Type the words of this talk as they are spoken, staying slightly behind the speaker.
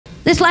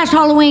This last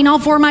Halloween, all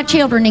 4 of my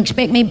children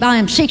expect me to buy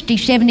them $60,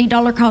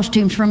 $70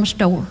 costumes from a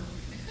store.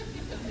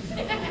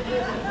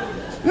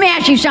 Let me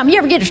ask you something. You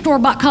ever get a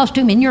store-bought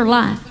costume in your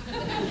life?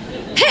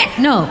 Heck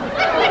no.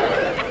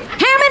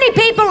 How many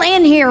people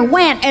in here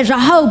went as a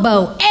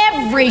hobo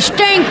every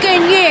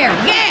stinking year?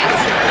 Yes.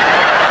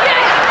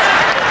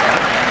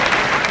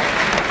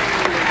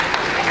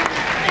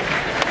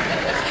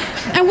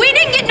 Yes. And we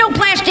didn't get no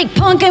plastic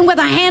pumpkin with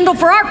a handle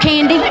for our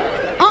candy.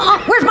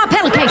 Where's my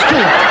pillowcase,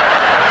 kid?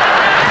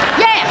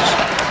 Yes.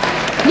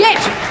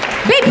 Yes.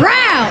 Be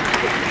proud.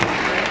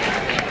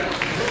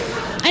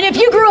 And if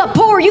you grew up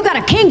poor, you got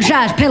a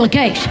king-size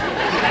pillowcase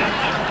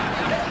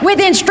with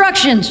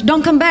instructions.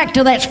 Don't come back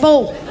till that's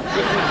full.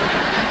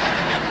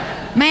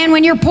 Man,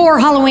 when you're poor,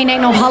 Halloween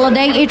ain't no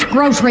holiday. It's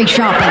grocery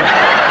shopping.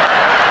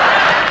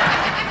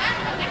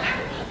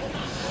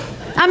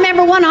 I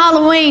remember one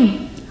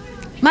Halloween,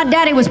 my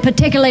daddy was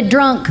particularly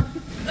drunk.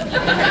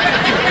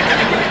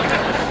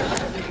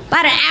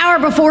 About an hour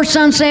before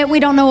sunset, we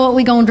don't know what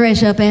we're going to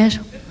dress up as.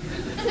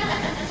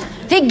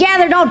 He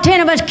gathered all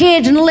 10 of us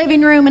kids in the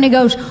living room and he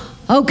goes,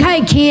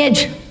 "Okay,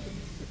 kids,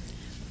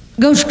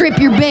 go strip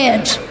your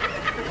beds.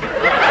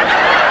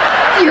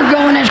 You're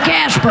going as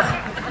Casper."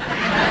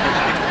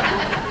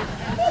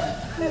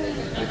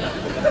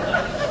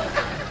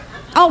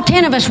 All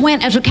 10 of us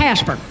went as a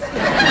Casper.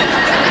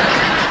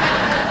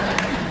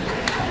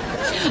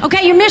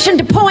 Okay, you're missing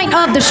the point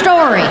of the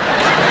story.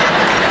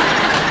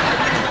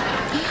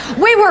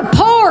 We were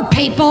poor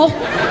people.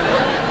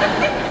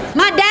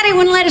 My daddy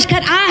wouldn't let us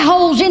cut eye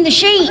holes in the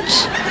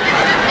sheets.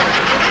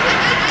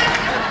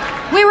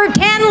 We were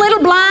 10 little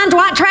blind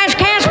white trash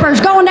Caspers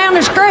going down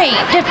the street,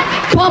 just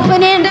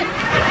bumping into.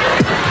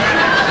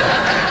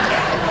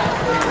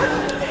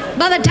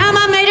 By the time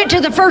I made it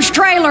to the first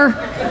trailer,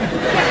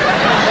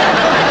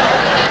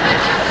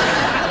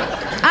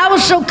 I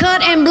was so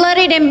cut and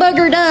bloodied and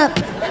boogered up,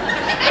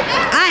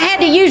 I had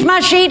to use my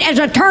sheet as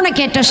a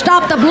tourniquet to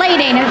stop the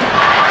bleeding.